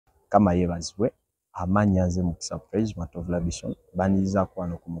kama yebazibwe amanya nze Mukisa Praise Matovlabison baniriza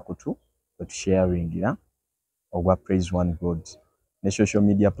kwano ku mukutu kwetusharingira ogwa PraiseoneGod ne social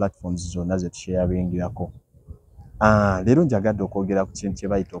media platforms zonna zetusharingirako. Leero njagadde okwogera ku kintu kye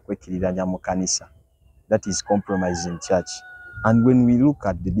bayita okwekiriranya mu kanisa, that is compromise in church. And when we look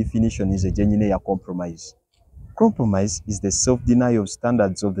at the definition is a genuine ya compromise. Compromise is the self-denial of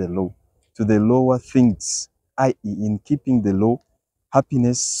standards of the law to the lower things, i.e. in keeping the law,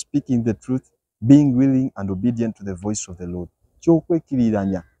 happiness, speaking the truth, being willing and obedient to the voice of the Lord.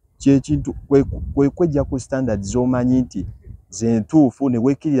 Kyokwekiriranya kyekintu kwejja ku standards z'omanyi nti zentuufu ne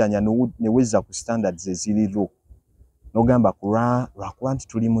weekiriranya ne wezza ku standards eziriro. Nogamba lwakuba nti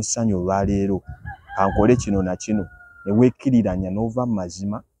tuli mu ssanyu olwaleero kankole kino na kino ne weekiriranya n'ova mu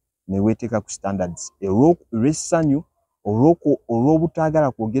mazima ne weeteeka ku standards olw'essanyu,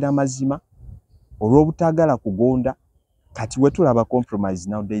 olw'obutaagala kwogera mazima, olw'obutaagala kugonda. Kati we tulaba compromise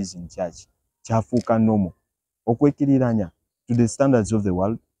nowadays in church kyafuuka normal. Okwekiriranya to the standards of the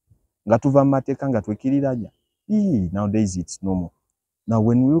world nga tuva mu mateeka nga twekiriranya, nowadays it's normal. Now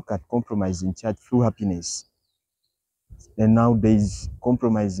when we look at compromise in church through happiness, then nowadays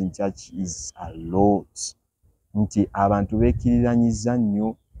compromise in church is a lot. Nti abantu beekiriranyiza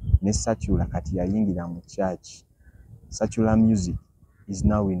nnyo ne secular kati yayingira mu church. Secular music is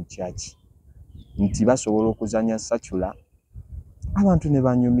now in church. Nti basobola okuzanya secular abantu ne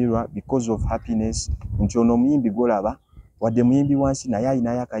banyumirwa because of happiness. Nti ono muyimbi golaba wadde muyimbi wansi naye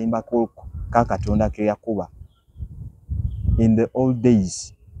ayinayo akayimba ka Katonda ke yakuba. In the old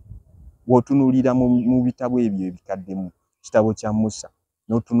days wotunulira mu bitabo ebyo ebikadde mu kitabo kya Musa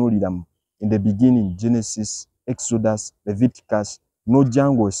n'otunulira in the beginning Genesis, Exodus, Leviticus,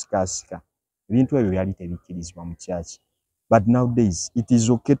 n'ojjangu osikaasika ebintu ebyo byali tebikkirizibwa mu church. But nowadays it is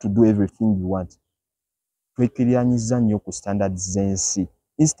okay to do everything you want. Twekiriranyiza nnyo ku standards z'ensi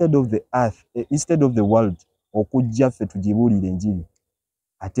instead of the earth, instead of the world okujja ffe tugibuulira enjiri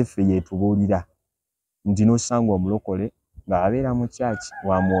ate ffe yeetubuulira. Nti n'osanga omulokole ng'abeera mu church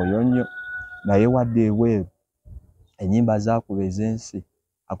wa mwoyo nnyo naye wadde ebweru ennyimba zaakuba ez'ensi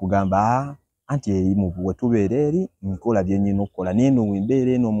akugamba anti erimu bwe tubeera eri nkola bye nnina okukola n'eno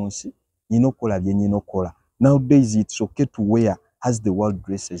wembeera eno mu nsi nnina okukola bye nnina okukola. Nowadays it's okay to wear as the world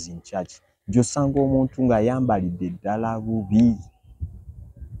dresses in church. Gy'osanga omuntu ng'ayambalidde ddala bubi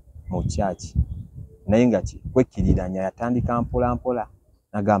mu church naye nga kwekiriranya yatandika mpola mpola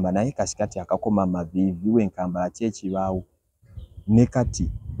nagamba naye kasikati akakoma mavivi we nkambala kyekibaawo ne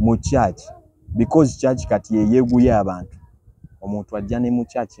kati mu church because church kati yeyeeguya abantu. Omuntu ajja ne mu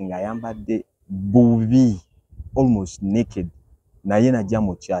church ng'ayambadde bubi almost naked naye najja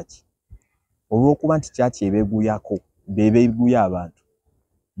mu church olw'okuba nti church ebeeguyako beeguya abantu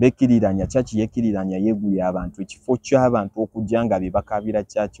beekiriranya church yeekiriranya yeeguya abantu ekifo ky'abantu okujja nga be bakabira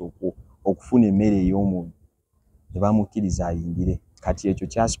church okufuna emmere ey'omwoyo ne bamukkiriza ayingire. Kati ekyo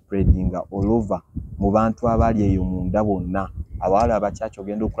kya spreadinga all over mu bantu abali eyo munda bonna. Abawala aba church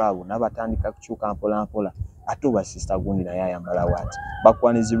ogenda okulaba bonna batandika kukyuka mpola mpola. Ate oba sister gundi naye ayambala waati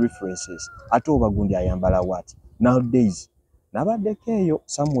bakwaniza references ate oba gundi ayambala waati. Nowadays nabaddeko eyo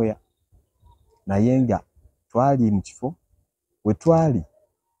somewhere naye nga twali mu kifo we twali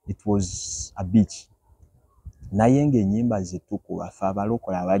it was a beach naye ng'ennyimba ze tukuba ffe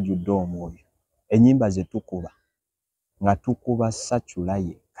abalokole abajjudde omwoyo ennyimba ze tukuba nga tukuba secular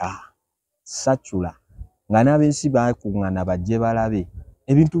yekka. Secular nga n'ab'ensi bakuŋŋaana bajje balabe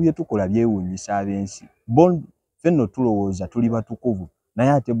ebintu bye tukola byewuunyisa ab'ensi. Ffe nno tulowooza tuli batukuvu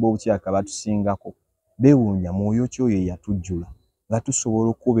naye ate bo obukyaka batusingako beewuunya mwoyo ki oyo eyatujjula nga tusobola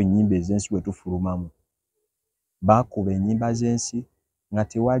okukuba ennyimba ez'ensi bwe tufulumamu. Baakuba ennyimba z'ensi nga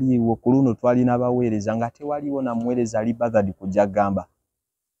tewaliiwo. Ku luno twalina baweereza nga tewaliiwo na muweereza ali bothered kujja gamba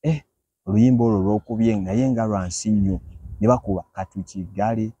oluyimba olwo lw'okubye naye nga lwansi nnyo ne bakuba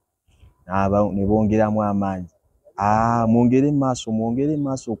katukigale ne bongeramu amaanyi. Mwongere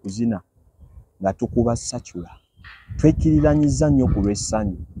maaso okuzina nga tukuba secular. Twekiriranyiza nnyo ku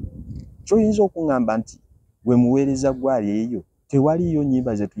lw'essanyu. Kyoyinza okuŋŋamba nti gwe muweereza gwali eyo tewaliiyo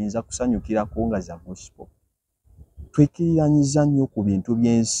nnyimba ze tuyinza kusanyukirako nga za gospel. Twekiriranyiza nnyo ku bintu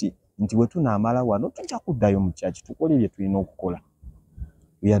by'ensi nti bwe tunaamala wano tujja kuddayo mu church tukole bye tulina okukola.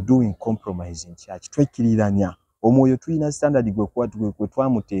 We are doing compromise in church. Twekiriranya omwoyo tulina standard gwe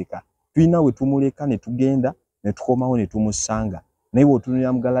twamuteeka tulina we tumuleka ne tugenda ne tukomawo ne tumusanga. Naye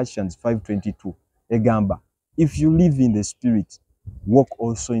bw'otunulira mu Galatians 5:22 egamba if you live in the spirit walk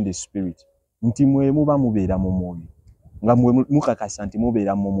also in the spirit. Nti mwe muba mubeera mu mwoyo nga mwe mukakasa nti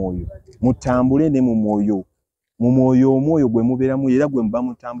mubeera mu mwoyo mutambule ne mu mwoyo. Mu mwoyo omwoyo gwe mubeeramu era gwe muba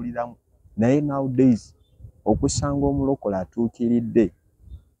mutambuliramu. Naye nowadays okusanga omulokole atuukiridde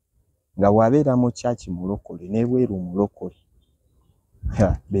nga wabeera mu church mulokole nebweru mulokole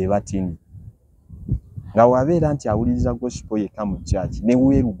be batini nga wabeera nti awuliriza gospel yeka mu church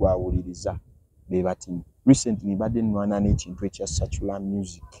nebweru gwawuliriza be batini. Recently badde nwana n'ekintu ekya secular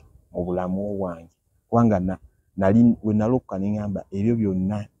music mu bulamu wange kubanga nali we naloka ningamba ebyo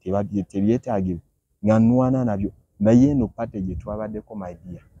byonna tebyetaagibwa nga nwana nabyo naye eno pate gye twabaddeko my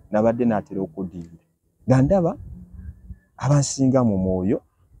dear nabadde naatera okudirira nga ndaba abansinga mu mwoyo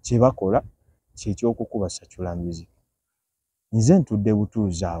kye bakola kyekyokukuba secular music. Nze ntudde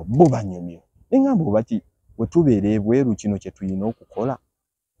butuuzi awo bo banyumye nengamba obaki we tubeera ebweru kino kye tulina okukola.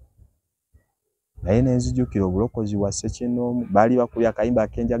 Naye nenzijukira obulokozi wa Ssekyenoomu baali bakubya akayimba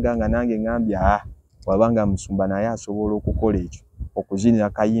ak'enjaga nga nange ngambya wabanga musumba naye asobola okukola ekyo okuzinira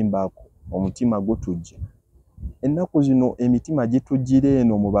akayimba ako omutima gutujja. Ennaku zino emitima gitujjira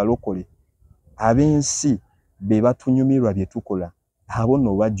eno mu balokole ab'ensi be batunyumirwa bye tukola abo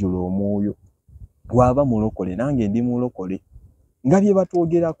nno bajjula omwoyo waba mulokole nange ndi mulokole nga bye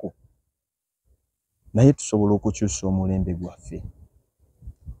batwogerako naye tusobola okukyusa omulembe gwaffe.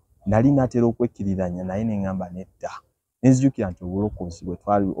 Nali natera okwekkiriranya naye nengamba nedda nenzijukira nti obulokozi bwe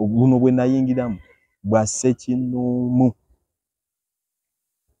twali buno bwe nayingiramu bwa Ssekyenoomu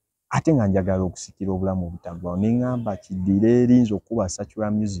ate nga njagala okusikira obulamu obutaggwawo nengamba kiddire erinza okuba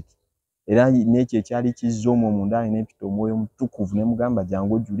secular music era n'ekyo ekyali kizza omwo munda nempita omwoyo mutukuvu ne mugamba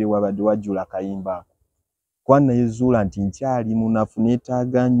jangu ojjule wabadde wajjula akayimba ako kwana yezuula nti nkyali munafu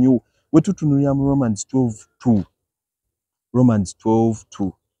neetaaga nnyo. Bwe tutunulira mu Romans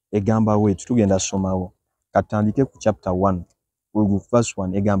 12:2 egamba wetu tugenda somawo katandike ku chapter 1 verse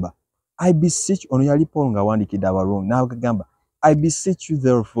 1 egamba I beseech ono yali Paul nga wandikidde Abaroma n'agamba I beseech you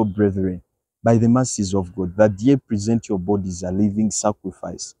therefore brethren by the mercies of God that ye present your bodies a living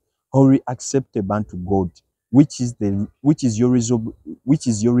sacrifice wholly acceptable unto God which is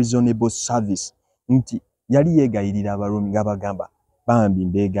your reasonable service. Nti yali yeegayirira Abaroma nga bagamba bambi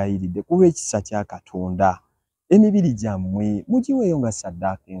mbeegayiridde ku lw'ekisa kya Katonda emibiri gyammwe mugiweeyo nga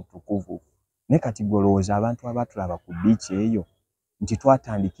ssaddaaka entukuvu. Ne kati golowooza abantu abatulaba ku biiki eyo nti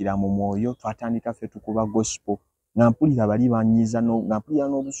twatandikira mu mwoyo twatandika ffe tukuba gospel nga mpulira bali banyiiza nga mpulira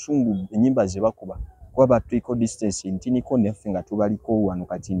n'obusungu ennyimba ze bakuba kuba batuliko distance nti niko neffe nga tubaliko wano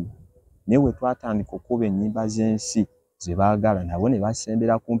katini naye we twatandika okuba ennyimba z'ensi ze baagala nabo ne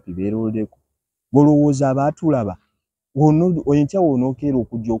basembera kumpi beeroldeko. Golowooza abaatulaba enkya wonookeera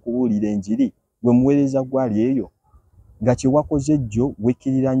okujja okubuulira enjiri gwe muweereza gwali eyo nga kye wakoze jjo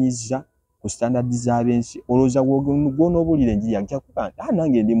wekkiriranyiza ku standardi z'ab'ensi olowooza gw'onoobuulira enjiri ajja kugamba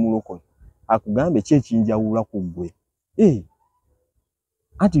nange ndi mulokole akugambe ki ekinjawula ku ggwe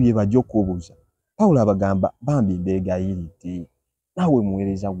anti bye bajja okubuuza. Pawulo abagamba bambi mbeegayiridde naawe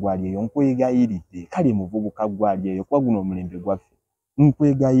muweereza gwali eyo nkwegayiridde kale muvubuka gwali eyo kuba guno omulembe gwaffe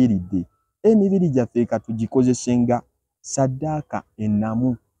nkwegayiridde emibiri gyaffe katugikozese nga ssaddaaka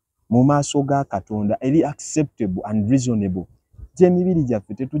ennamu mu maaso ga Katonda eri acceptable and reasonable. Emibiri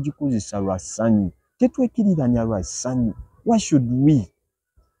gyaffe tetugikuzisa lwa ssanyu tetwekiriranya lwa ssanyu. Why should we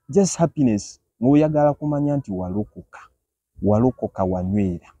just happiness ng'oyagala kumanya nti walokoka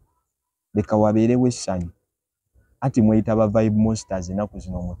wanywera leka wabeerewo essanyu anti mweyita ba vibe monsters ennaku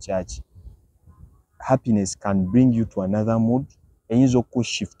zino mu church. Happiness can bring you to another mood eyinza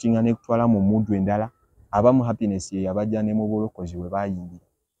okushiftinga nekutwala mu mood endala. Abamu happiness ye yabajja ne mu bulokozi bwe bayingira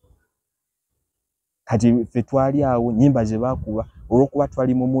kati ffe twali awo nnyimba ze baakuba olw'okuba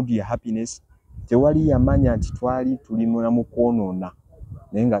twali mu mood ya happiness tewali yamanya nti tuli mu kwonoona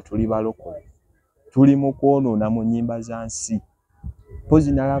naye nga tuli balokole tuli mu kwonoona mu nnyimba za nsi.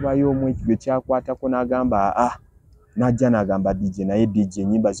 Pozi nalabayo omwe ekigwe kyakwatako n'agamba najja n'agamba DJ naye DJ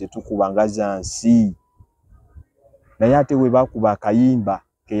ennyimba ze tukuba nga za nsi naye ate we baakuba akayimba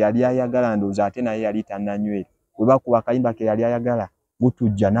ke yali ayagala ndowooza ate naye yali tannanywera we baakuba akayimba ke yali ayagala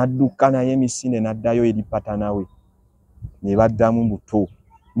butujja n'adduka naye emisinde n'addayo eri patana we ne baddamu buto.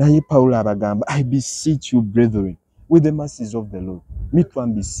 Naye Pawulo abagamba I beseech you brethren with the mercies of the Lord. Me too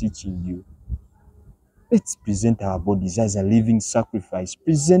am beseeching you. Let's present our bodies as a living sacrifice,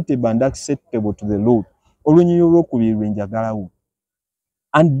 presentable and acceptable to the Lord. Olw'ennyonyi olw'okubiri lwe njagalawo.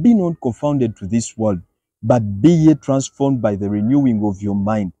 And be not confounded to this world, but be ye transformed by the renewing of your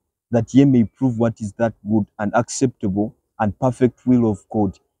mind, that ye may prove what is that good and acceptable and perfect will of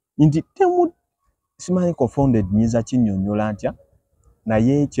God. Nti simanyi confounded nyinza kinnyonnyola ntya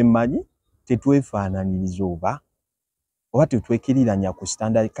naye kyemmanyi tetwefaananiriza oba tetwekiriranya ku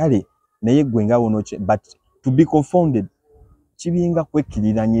standard kale naye gwe nga wono but to be confounded kibinga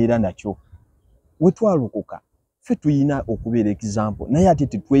kwekkiriranya era nakyo we twalokoka ffe tuyina okubeera example naye ate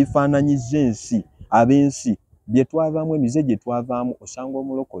tetwefaananyiza ensi ab'ensi bye twavaamu emize gye twavaamu osanga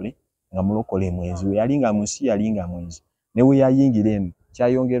omulokole nga mulokole mwenzi, we yalinga mu nsi yalinga mwenzi, ne we yayingira eno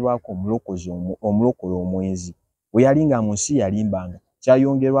kyayongerwako omulokole omwenzi, we yalinga mu nsi yalimbanga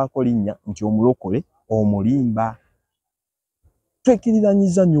kyayongerwako linnya nti omulokole omulimba.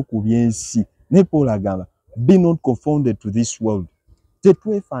 Twekiriranyiza nnyo ku byensi, ne Paul agamba be not confounded to this world.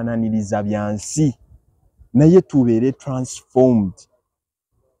 Tetwefaananiriza byansi naye tubeere transformed.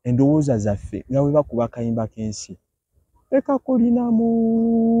 Endowooza zaffe nga bwe bakuba kayimba k'ensi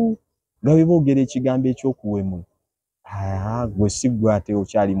ekakulinamu, nga bwe boogera ekigambo ekyokuwemula, gwe si gwe ate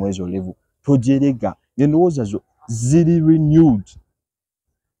okyali mu ezo level, tojerega, endowooza zo ziri renewed.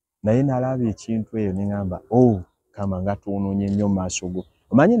 Naye nalaba ekintu eyo ne ngamba kama nga twonoonye nnyo mu maaso go.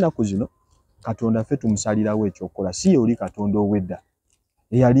 Omanyi ennaku zino Katonda ffe tumusalirawo ekyokukola, si oli Katonda ow'edda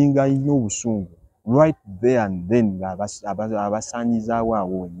eyalinga alina obusungu right there and then abasaanyizaawo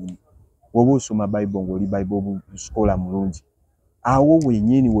awo wennyini. Woba osoma Bible ng'oli Bible scholar mulungi, awo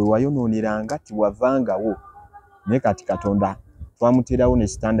wennyini we wayonooneranga tiwavangawo. Naye kati Katonda twamuterawo ne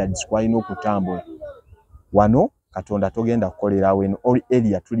standards kwalina okutambula. Wano Katonda togenda kukolerawo eno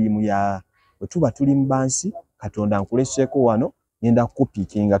area tulimu ya bwe tuba tuli mu bansi, Katonda nkuleseeko wano ngenda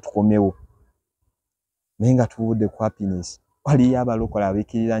kukupiikinga tukomewo. Naye nga tuvudde ku happiness, waliyo abalokola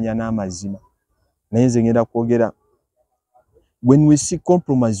abeekiriranya n'amazima. Naye nze ngenda kwogera, when we see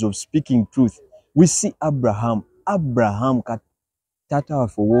compromise of speaking truth, we see Abraham taata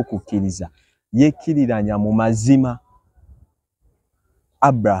waffe ow'okukkiriza yeekkiriranya mu mazima.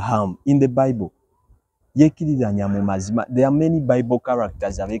 Abraham in the Bible yeekkiriranya mu mazima. There are many Bible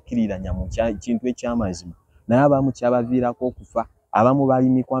characters abeekkiriranya mu kintu eky'amazima, naye abamu kyabaviirako okufa. Abamu bali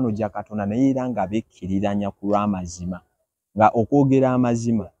mikwano gya Katonda naye era nga beekkiriranya ku lw'amazima, nga okwogera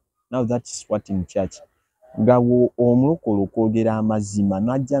amazima. Now that is what in church. Nga omulokole okwogera amazima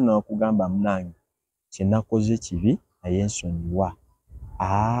najja n'okugamba munange kye nakoze kibi naye nsonyiwa.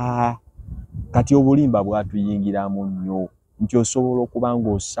 Kati obulimba bwatuyingiramu nnyo nti osobola okuba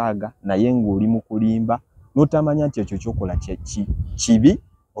ng'osaaga naye ng'oli mu kulimba n'otamanya nti ekyo kyokola kibi,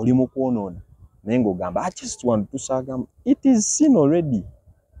 oli mu kwonoona naye ng'ogamba just wano tusaagamu. It is sin already.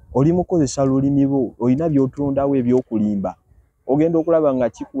 Oli mukozesa lulimi lwo, olina by'otulondawo ebyokulimba, ogenda okulaba nga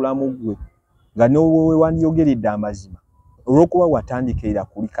kikulamu ggwe nga n'owe wandyogeredde amazima olw'okuba watandikira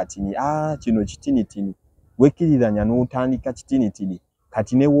kuli katini kino kitinitini, weekkiriranya n'otandika kitinitini.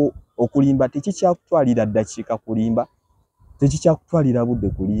 Kati newo okulimba tekikyakutwalira ddakiika kulimba, tekikyakutwalira budde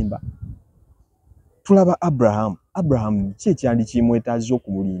kulimba. Tulaba Abraham ki ekyali kimwetaaza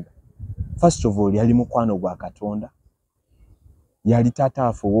okumulimba? First of all, yali mukwano gwa Katonda, yali taata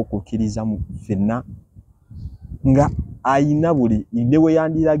waffe ow'okukkiriza mu ffenna, nga ayina buli ne we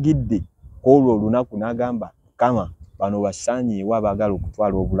yandiragidde olwo olunaku n'agamba kama bano basaanyiiwo abaagala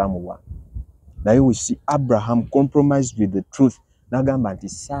okutwala obulamu bwange. Naye we see Abraham compromised with the truth, n'agamba nti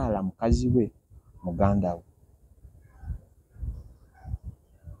Saara mukazi we muganda we.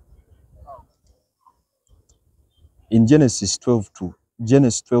 In Genesis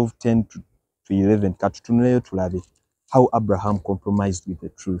 12:10 to 11, katutunuleyo tulabe how Abraham compromised with the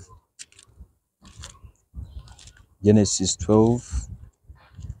truth. Genesis 12.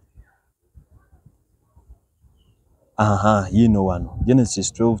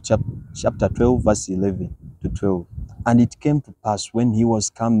 Genesis 12, chapter 12, verse 11 to 12. And it came to pass when he was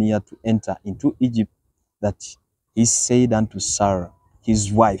come near to enter into Egypt that he said unto Sarah,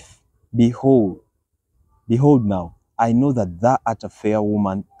 his wife, Behold now, I know that thou art a fair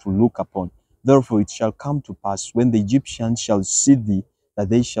woman to look upon. Therefore it shall come to pass when the Egyptians shall see thee, that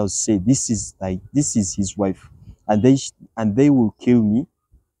they shall say, This is his wife, and they will kill me,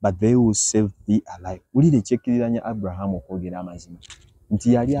 but they will save thee alive. Ulire ekyekiriranya Abraham okwogera amazima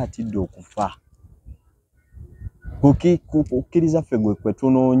nti yali atidde okufa. Okukkiriza ffe gwe kwe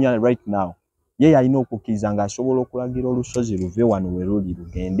tunoonya right now, ye yalina okukkiriza ng'asobola okulagira olusozi luve wano we luli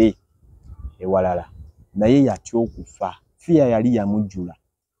lugende ewalala, naye yatya okufa. Fear yali yamujjula.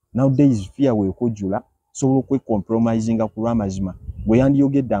 Nowadays fear weekujjula sobola okwecompromisinga ku lw'amazima. Bwe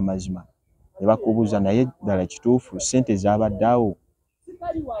yandiyogedde amazima ne bakubuuza naye ddala kituufu ssente zabadde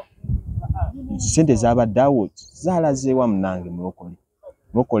awo zaalazeewa munange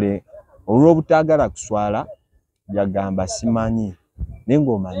mulokole olw'obutaagala kuswala yagamba simanyi, naye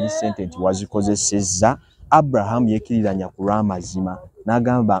ng'omanyi ssente nti wazikozesezza. Abraham yeekkiriranya ku lw'amazima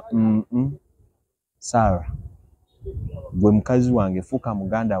n'agamba Sarah, gwe mukazi wange, fuuka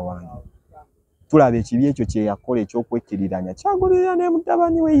muganda wange. Tulaba ekibi ekyo kye yakola eky'okwekkiriranya kyagolera ne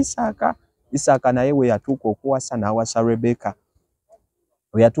mutabani we Isaaka naye we yatuuka okuwasa n'awasa Rebeka.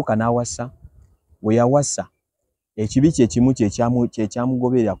 We yatuuka n'awasa, we yawasa ekibi kye kimu kye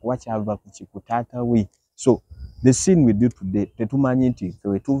kyamugoberera kuba kyava ku taata we. So The sin we do today, tetumanyi nti ffe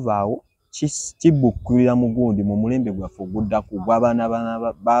wetuvaawo kibukkirira mugundi mu mulembe gwaffe oguddaku gw'abaana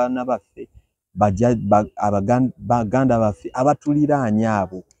baffe baganda baffe abatuliraanye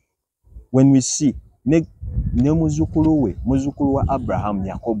abo. When we see ne muzzukulu wa Abraham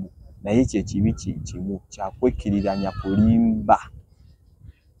Yakobo naye kyekibi kimu kyakwekkiriranya kulimba.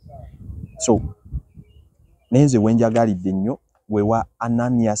 So nenze wenjagalidde ennyo wewa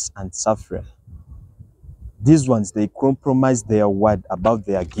Ananias and Sapphira. These ones, they compromised their word about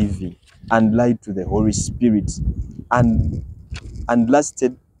their giving and lied to the Holy Spirit, and last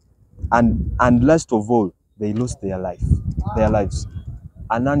of all, they lost their lives.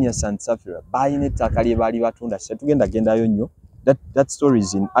 Ananias and Sapphira balina ettaka lye baali batunda. Setugenda gendayo nnyo. That story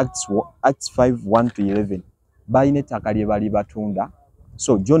is in Acts 5:1-11. Balina ettaka lye baali batunda.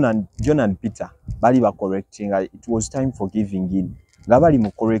 So John and Peter bali ba correcting. It was time for giving in. Nga bali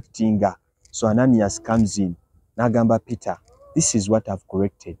mu correcting. So Ananias comes in. Nagamba Peter, this is what I've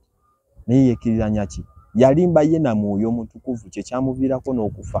corrected. Naye yekiriranya ki? Yalimba ye na Mwoyo Mutukuvu kye kyamuviirako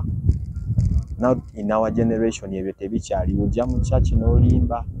n'okufa. Now in our generation ebyo tebikyali. Ojja mu church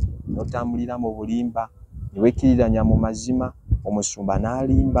n'olimba, n'otambulira mu bulimba, ne wekiriranya mu mazima, omusumba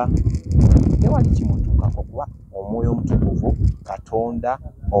n'alimba. Tewali kimutuukako kuba Omwoyo Omutukuvu, Katonda,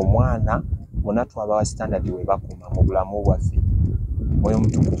 Omwana, bonna twabawa standard we bakuma mu bulamu bwaffe. Omwoyo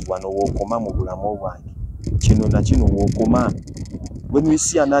Omutukuvu wano w'okoma mu bulamu bwange. Kino na kino w'okoma. When we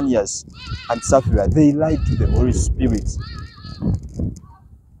see Ananias and Sapphira, they lied to the Holy Spirit.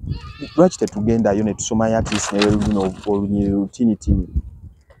 Lwaki tetugendayo ne tusomayo at least olunyirutinitini.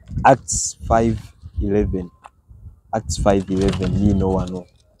 Acts 5:11. Acts 5:11. You know wano.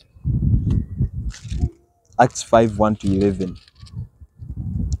 Acts 5:1-11.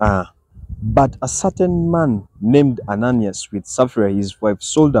 But a certain man named Ananias with Sapphira his wife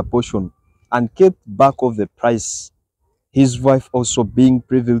sold a portion and kept back of the price, his wife also being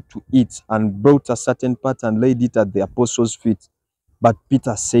privy to it, and brought a certain part and laid it at the apostles' feet. But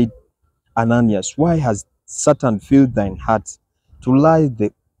Peter said, Ananias, why has Satan filled thine heart to lie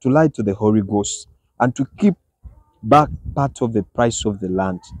to the Holy Ghost and to keep back part of the price of the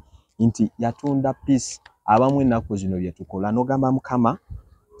land? Inti yatunda peace abamu ennaku zino bye tukola n'ogamba Mukama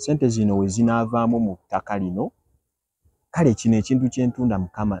sente zino we zinaavaamu mu ttaka lino, kale kino ekintu kye ntunda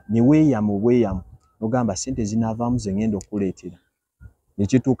Mukama ne weeyamu n'ogamba sente zinaavaamu ze ngenda okuleetera. Ne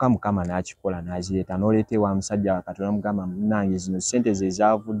kituuka Mukama n'akikola n'azireeta, n'oleeta ewa musajja wa Katonda n'omugamba munnange zino sente ze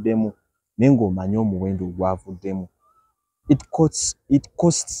zaavuddemu naye ng'omanyi omuwendo ogwavuddemu. It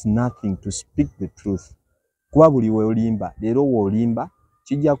costs nothing to speak the truth. Kuba buli weolimba, leero w'olimba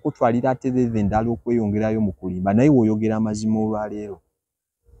kijja kutwalira ate endala okweyongerayo mu kulimba, naye w'oyogera amazima olwaleero,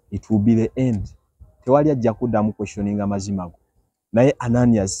 it will be the end. Tewali ajja kuddamu questioning amazima go. Naye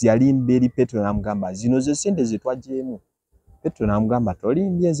Ananias yalimba eri Petero n'amugamba zino ze sente ze twagyemu. Petero n'amugamba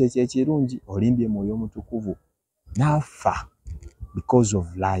tolimbye nze kyekirungi, olimbye Mwoyo Mutukuvu. N'afa because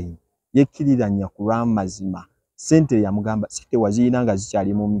of lying. Yekiriranya ku lw'amazima. Sente yamugamba sente wazirina nga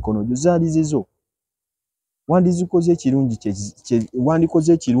zikyali mu mikono gyo, zaali zizo. Wandikoze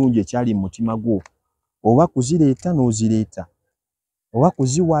ekirungi ekyali mu mutima gwo, oba kuzireeta n'ozireeta, oba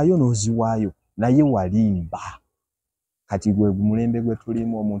kuziwaayo n'oziwaayo, naye walimba. Kati gwe mulembe gwe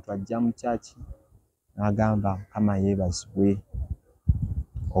tulimu, omuntu ajja mu kyaki n'agamba Mukama yeebazibwe,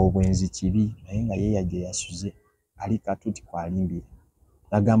 obwenzi kibi naye nga ye yajja yasuze ali katuti kwalimbira.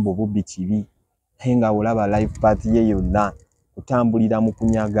 N'agamba obubbi kibi naye nga olaba life path ye yonna kutambulira mu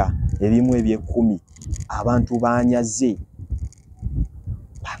kunyaga ebimu eby'ekkumi abantu baanyaze.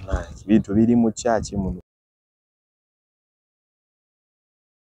 Bintu biri mu kyaki muno.